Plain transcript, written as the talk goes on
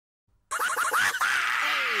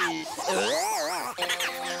Have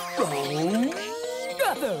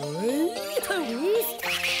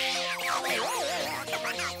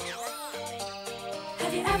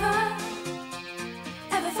you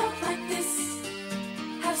ever felt like this?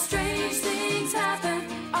 Have strange things happen?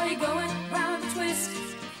 Are you going round a twist?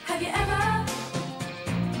 Have you ever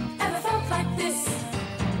felt like this?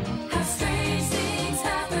 Have strange things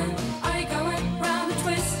happen? Are you going round a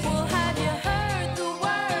twist? Well, have you heard the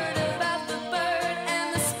word about the bird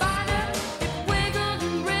and the spider? It wiggled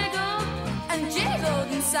and wriggled and jiggled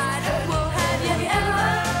inside it. Well, have you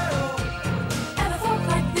ever felt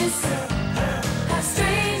like this? Have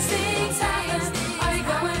strange things happen? Are you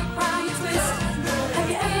going round a twist? Have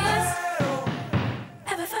you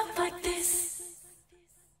ever felt like this?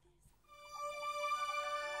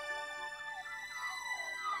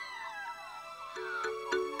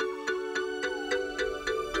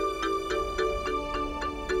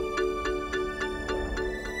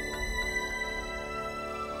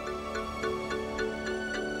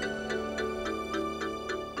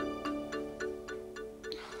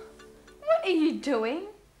 What are you doing?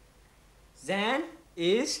 Zan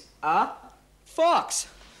is a fox.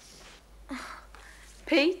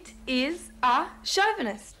 Pete is a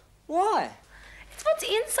chauvinist. Why? It's what's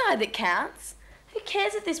inside that counts. Who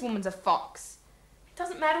cares if this woman's a fox? It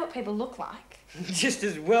doesn't matter what people look like. Just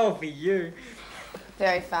as well for you.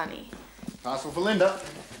 Very funny. Parcel for Linda.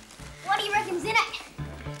 What do you reckon's in it?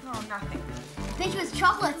 Oh, nothing. I think it was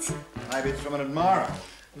chocolates. Maybe it's from an admirer.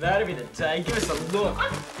 That'll be the day. Give us a look.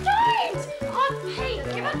 Don't! Oh, Pete,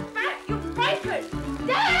 give it back. You'll break it.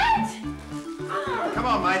 Dad! Oh. Come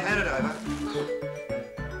on, mate, hand it over.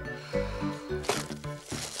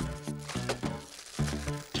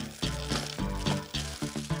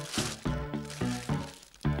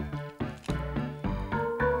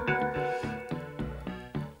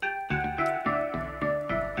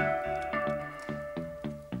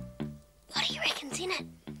 What do you reckon's in it?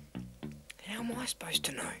 How am I supposed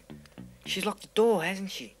to know? She's locked the door,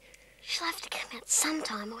 hasn't she? She'll have to come out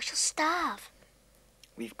sometime or she'll starve.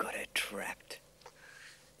 We've got her trapped.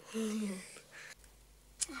 There's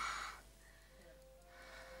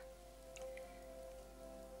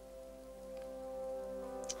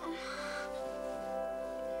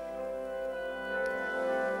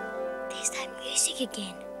that music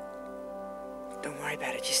again. Don't worry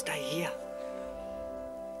about it. Just stay here.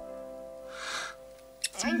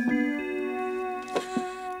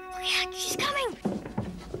 Look out, she's coming.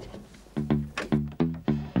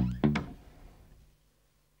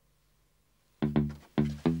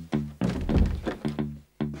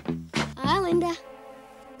 Hi, Linda.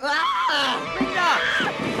 Ah! Linda!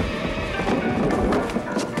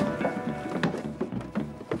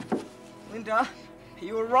 Linda, are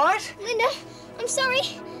you all right? Linda, I'm sorry.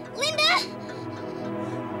 Linda!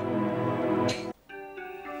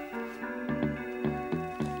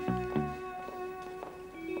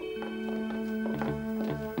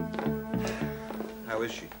 How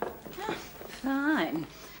is she? Fine,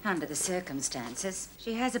 under the circumstances.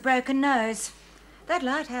 She has a broken nose. That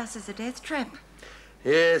lighthouse is a death trap.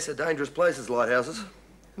 Yes, a dangerous places, lighthouses.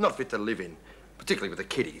 Not fit to live in, particularly with the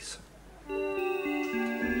kiddies. All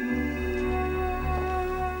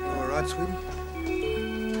right, sweetie?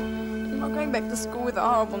 I'm not going back to school with a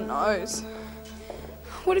horrible nose.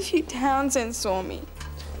 What if Hugh Townsend saw me?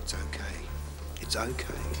 It's okay. It's okay.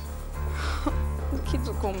 The kids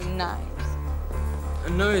will call me names. A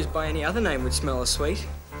nose by any other name would smell as sweet.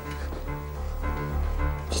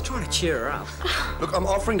 Just trying to cheer her up. Look, I'm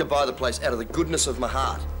offering to buy the place out of the goodness of my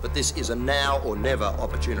heart, but this is a now or never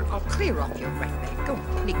opportunity. I'll clear off your rat bag. Go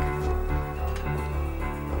on, Nick.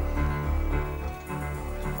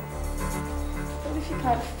 What if you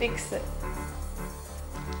can't fix it?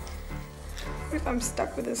 What if I'm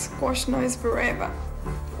stuck with a squash nose forever?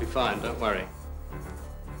 You'll be fine, don't worry.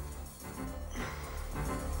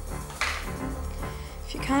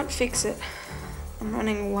 If you can't fix it, I'm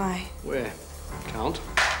running away. Where? Count.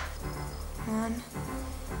 1,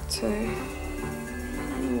 2,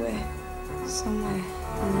 anywhere, somewhere,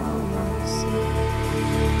 no one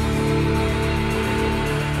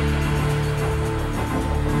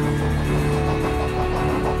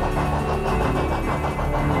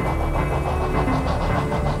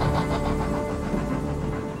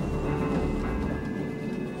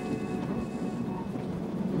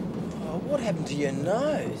Oh, what happened to your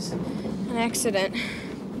nose? An accident.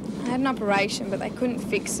 I had an operation, but they couldn't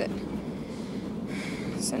fix it.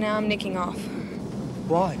 So now I'm nicking off.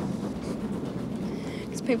 Why?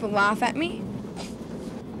 Because people laugh at me.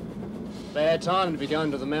 Bad time to be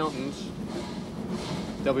going to the mountains.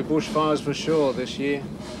 There'll be bushfires for sure this year.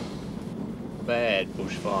 bad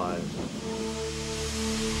bushfires.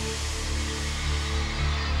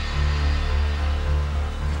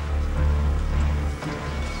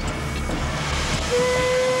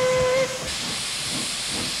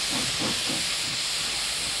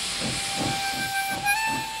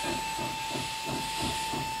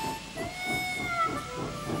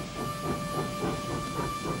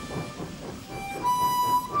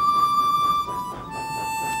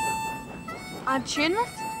 Aunt Tuneless?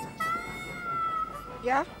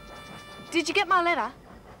 Yeah? Did you get my letter?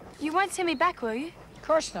 You won't send me back, will you? Of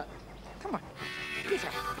course not. Come on, Peter.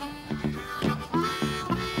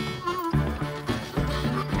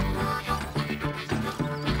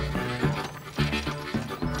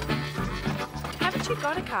 Haven't you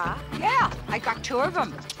got a car? Yeah, I got 2 of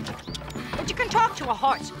them. But you can talk to a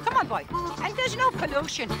horse. Come on, boy. And there's no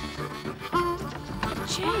pollution.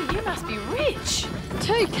 Gee, you must be rich.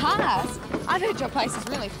 2 cars? I've heard your place is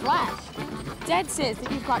really flat. Dad says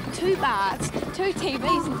that you've got 2 bars, 2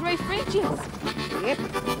 TVs and 3 fridges. Yep.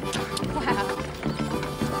 Wow.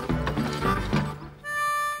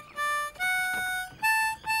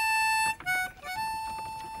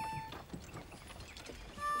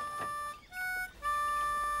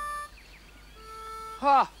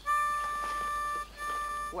 Oh.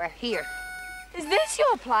 We're here. Is this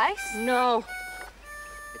your place? No.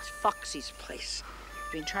 It's Foxy's place.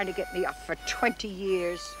 Been trying to get me off for 20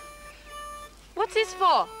 years. What's this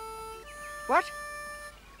for? What?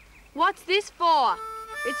 What's this for?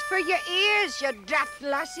 It's for your ears, you daft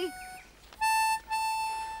lassie.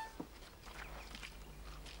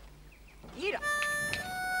 Eat 'em.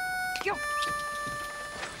 Go.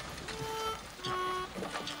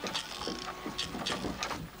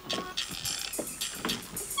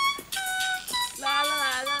 La la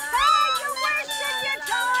la la. Hey, you're wasting your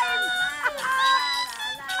time!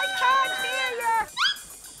 I can't hear you!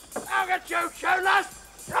 I'll get you, Tuneless!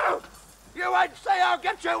 You wait and see, I'll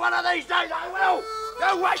get you one of these days, I will!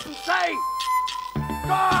 You wait and see!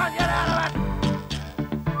 Go on, get out of it!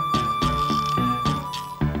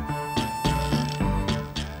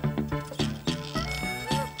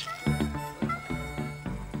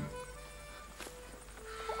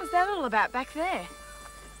 What was that all about back there?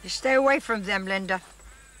 You stay away from them, Linda.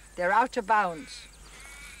 They're out of bounds.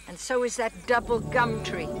 And so is that double gum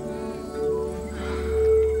tree.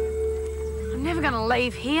 I'm never gonna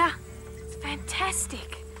leave here. It's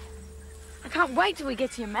fantastic. I can't wait till we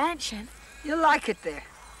get to your mansion. You'll like it there.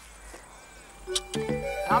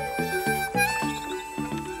 Up.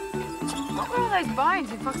 What were all those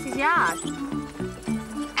bones in Foxy's yard?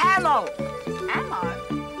 Ammo! Ammo?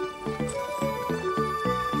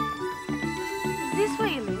 Is this where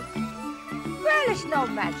you live? Well, it's no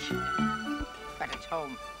match. But it's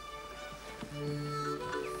home.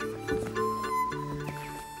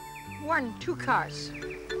 1, 2 cars.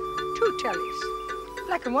 2 tellies.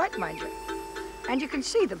 Black and white, mind you. And you can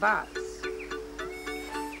see the bars.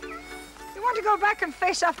 You want to go back and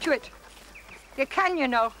face up to it? You can, you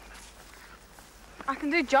know. I can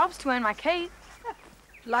do jobs to earn my keep.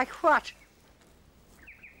 Like what?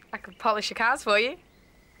 I could polish your cars for you.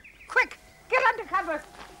 Quick, get under cover.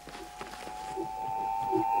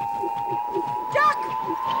 Duck!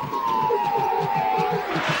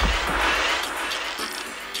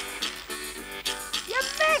 You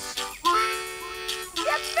missed!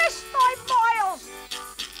 You missed my miles!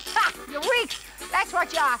 Ha! You're weak! That's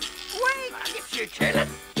what you are! Weak! I'll get you, Tuneless.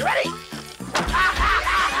 You ready?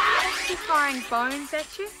 He's firing bones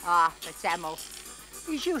at you. Ah, it's ammo.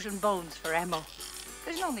 He's using bones for ammo.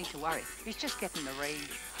 There's no need to worry. He's just getting the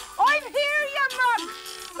range. I'm here, you mug!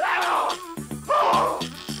 Oh,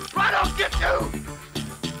 right, I'll get you!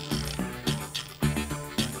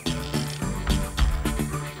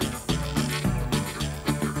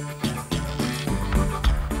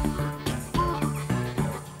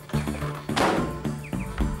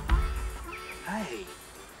 Hey,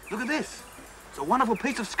 look at this. It's a wonderful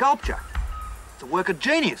piece of sculpture. It's a work of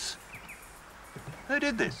genius. Who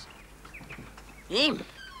did this? Him?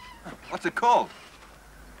 What's it called?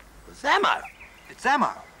 It's ammo. It's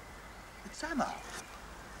Ammo. It's Ammo.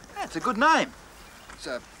 Yeah, it's a good name. It's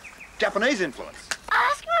a Japanese influence.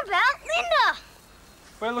 Ask him about Linda.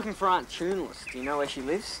 We're looking for Aunt Tuneless. Do you know where she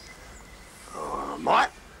lives?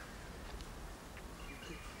 Might.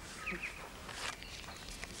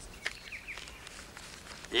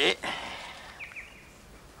 Yeah.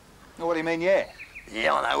 What do you mean, yeah?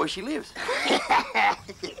 Yeah, I know where she lives.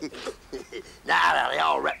 No, the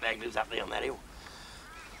old ratbag lives up there on that hill.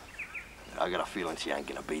 I got a feeling she ain't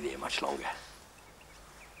gonna be there much longer.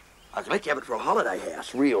 I could let you have it for a holiday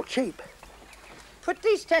house, real cheap. Put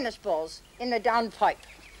these tennis balls in the downpipe.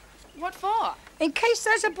 What for? In case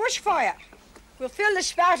there's a bushfire. We'll fill the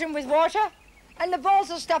spouting with water, and the balls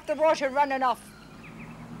will stop the water running off.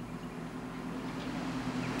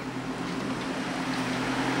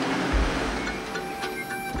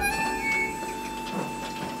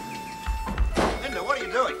 Linda, what are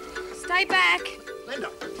you doing? Stay back. Linda.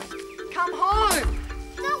 Come home.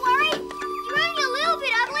 Don't worry. You're only a little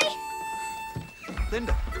bit ugly.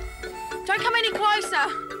 Linda. Don't come any closer.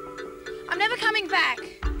 I'm never coming back.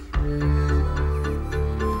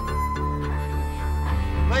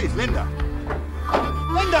 Please, Linda.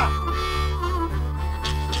 Linda!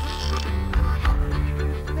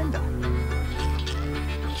 Linda.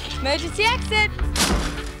 Emergency exit.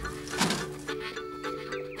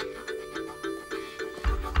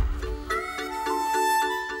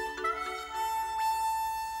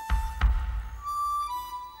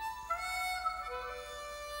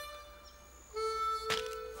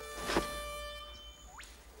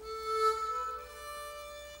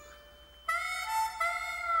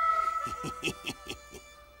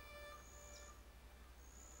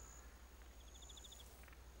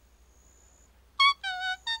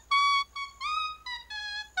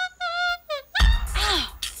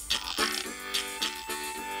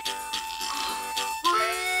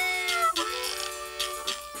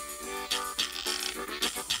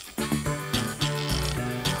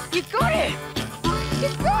 You got it! You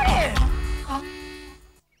got it!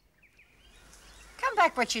 Come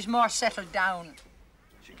back when she's more settled down.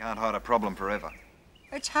 She can't hide a problem forever.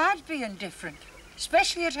 It's hard being different,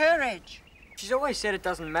 especially at her age. She's always said it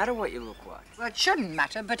doesn't matter what you look like. Well, it shouldn't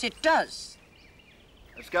matter, but it does.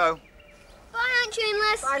 Let's go. Bye, Aunt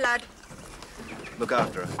Tuneless. Bye, lad. Look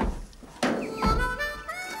after her.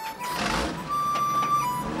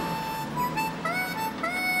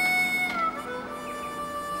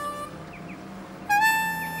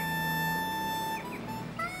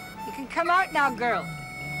 You can come out now, girl.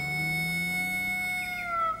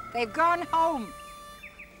 They've gone home.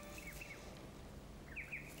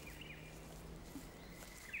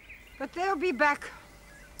 But they'll be back.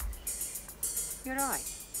 Your eye.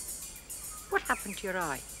 What happened to your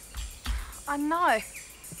eye? I know.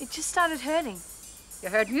 It just started hurting. You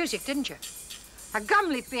heard music, didn't you? A gum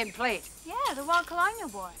leaf being played. Yeah, the Wild Colonial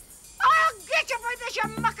Boy. I'll get you for this, you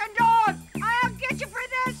mucking dog! I'll get you for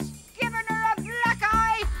this! Giving her a black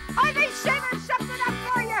eye! I'll be saving something up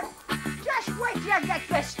for you! Just wait till you get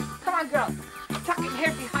this! Come on, girl. Tuck in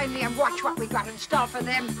here behind me and watch what we got in store for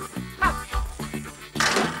them. Come.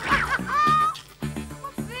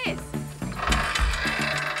 What's this?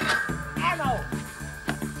 Ammo.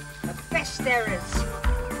 The best there is.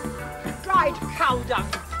 Dried cow dung.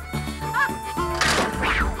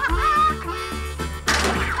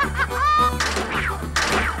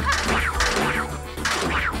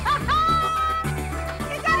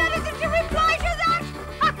 You got anything to reply to that?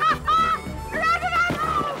 You're out of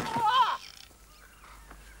ammo!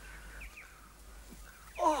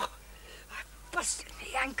 Oh, I busted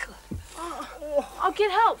the ankle. I'll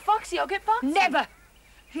get help. Foxy, I'll get Foxy. Never.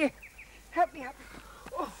 Here, help me up.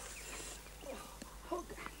 Oh. Hold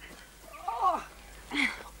that. Oh.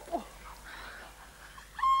 Oh.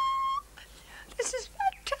 This is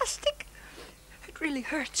fantastic. It really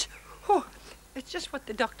hurts. Oh, it's just what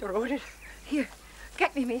the doctor ordered. Here,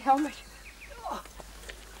 get me helmet. Oh.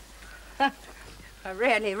 I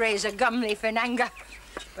rarely raise a gum leaf in anger,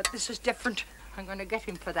 but this is different. I'm going to get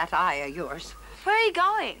him for that eye of yours. Where are you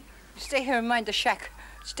going? Stay here and mind the shack.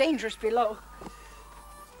 It's dangerous below.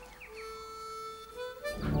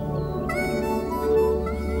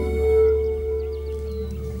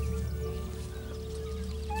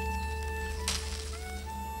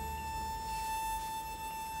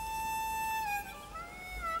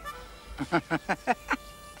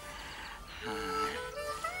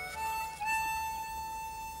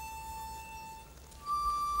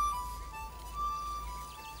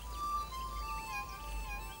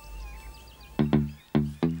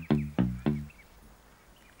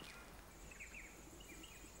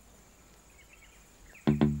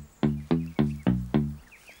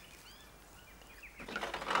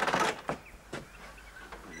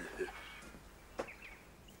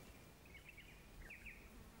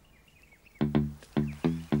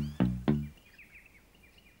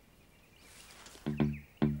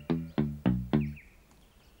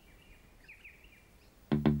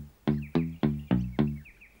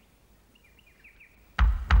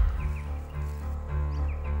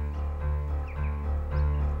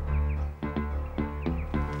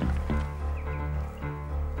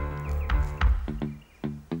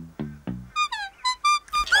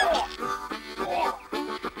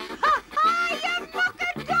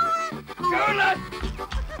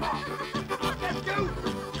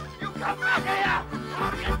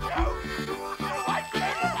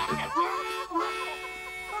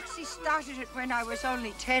 when I was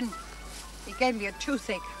only 10. He gave me a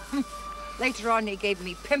toothache. Later on, he gave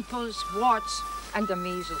me pimples, warts, and the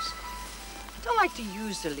measles. Don't like to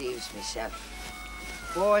use the leaves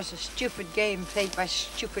myself. War's a stupid game played by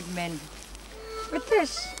stupid men. But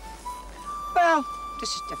this, well, this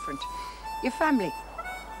is different. Your family,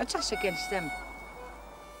 it's us against them.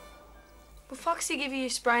 Will Foxy give you your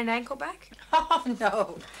sprained ankle back? Oh,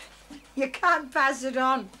 no. You can't pass it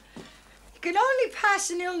on. You can only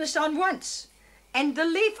pass an illness on once. And the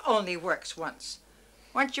leaf only works once.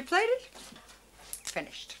 Once you played it,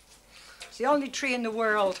 finished. It's the only tree in the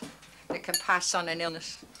world that can pass on an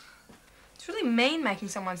illness. It's really mean making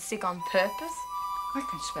someone sick on purpose. I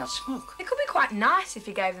can smell smoke. It could be quite nice if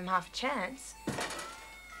you gave them half a chance.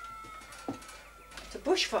 It's a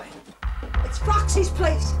bushfire. It's Foxy's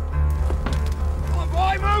place. Come on,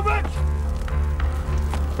 boy, move it!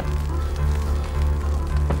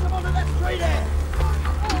 Come on to that tree there!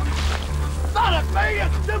 Not at me, you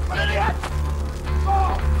stupid idiot!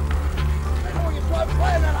 Oh! Before you try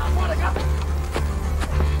playing that harmonica!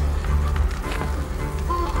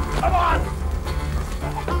 Come on!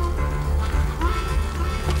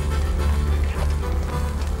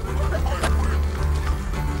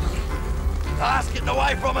 Last getting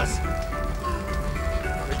away from us!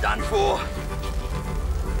 We're done for.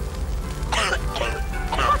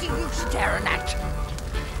 What are you staring at?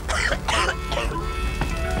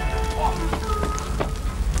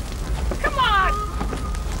 Come on!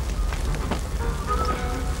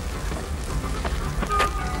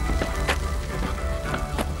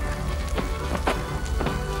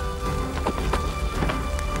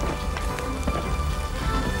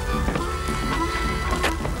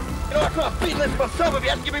 You know, I could have beaten this myself if you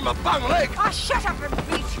hadn't given me my bung leg. Oh, shut up and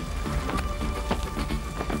beat.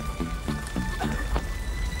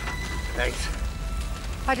 Thanks.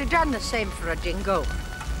 I'd have done the same for a dingo.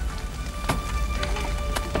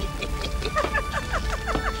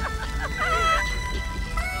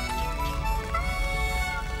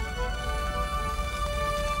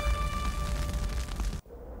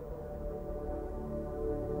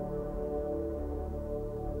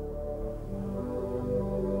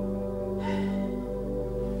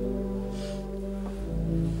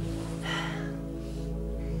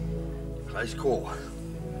 Close call.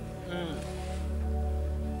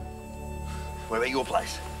 What about your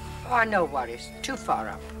place? Oh, no worries. Too far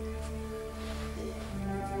up.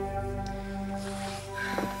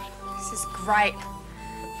 This is great.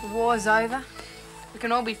 The war's over. We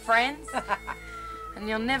can all be friends. And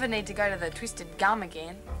you'll never need to go to the Twisted Gum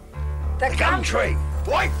again. The gum tree!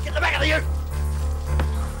 Boy, get the back of you!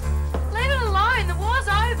 Leave it alone. The war's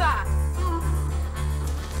over.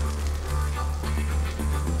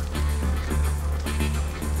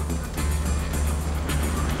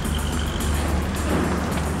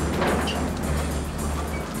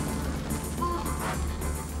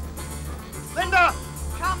 Linda!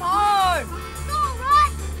 Come home! It's all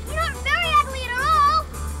right. You're not very ugly at all.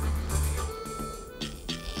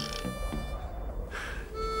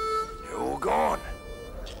 You're all gone.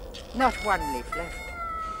 Not one leaf left.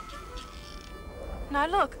 No,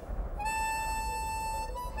 look.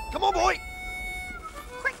 Come on, boy.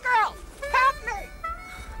 Quick, girl! Help me!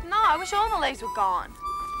 No, I wish all the leaves were gone.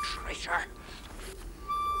 Traitor!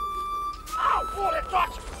 Oh, oh, that's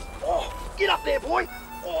hot! Oh, get up there, boy!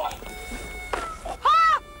 Oh.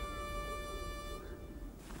 Ha!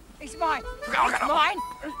 He's mine. I got He's him. mine.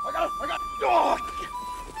 I got it! Oh!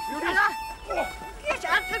 Here it is. Ella, Oh. get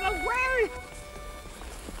out of the way!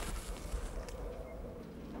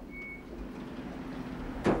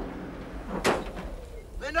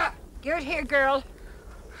 Linda! Give it here, girl.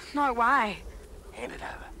 No way. Hand it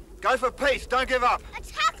over. Go for peace. Don't give up.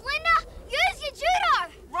 Attack, Linda. Use your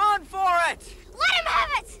judo. Run for it! Let him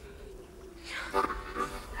have it.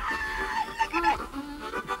 Look at it.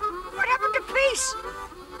 What happened to peace?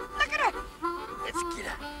 Look at it. Let's get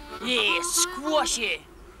her. Yeah, squash it.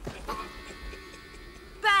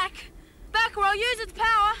 Back. Back or I'll use its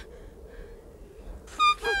power.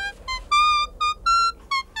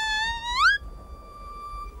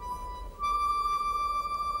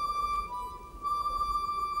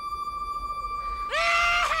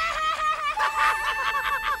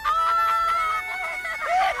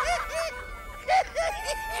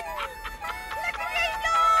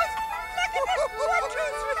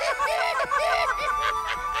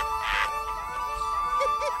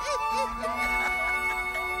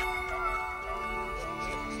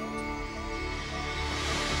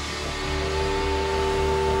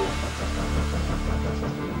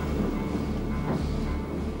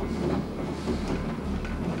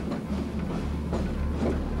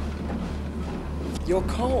 You're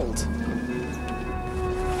cold.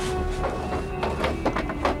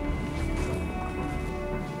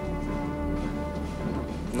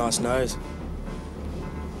 Nice nose.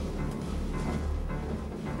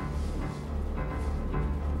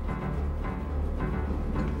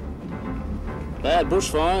 Bad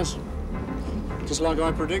bushfires. Just like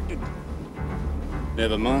I predicted.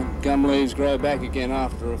 Never mind. Gum leaves grow back again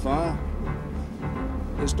after a fire.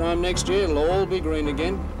 This time next year, it'll all be green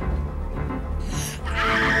again.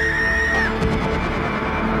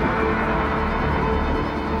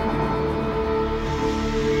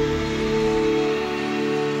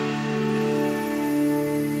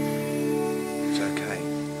 It's okay.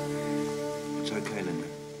 It's okay, Linda.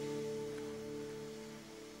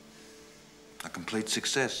 A complete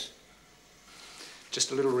success.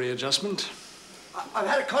 Just a little readjustment. I've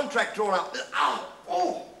had a contract drawn up.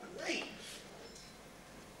 Oh, hey.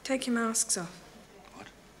 Take your masks off. What?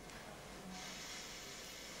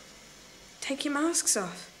 Take your masks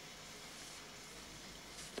off.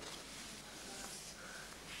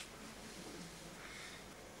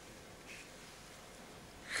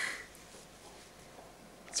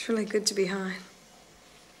 It's really good to be high.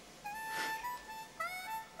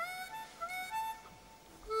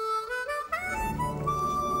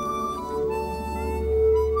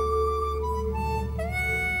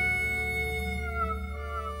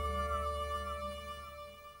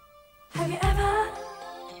 Have you ever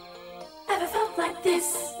felt like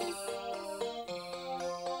this?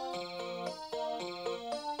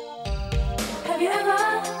 Have you ever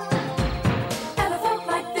felt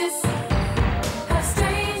like this? How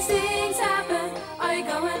strange things happen. Are you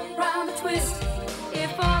going round a twist?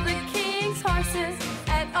 If all the king's horses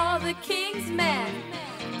and all the king's men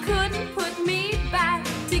couldn't put me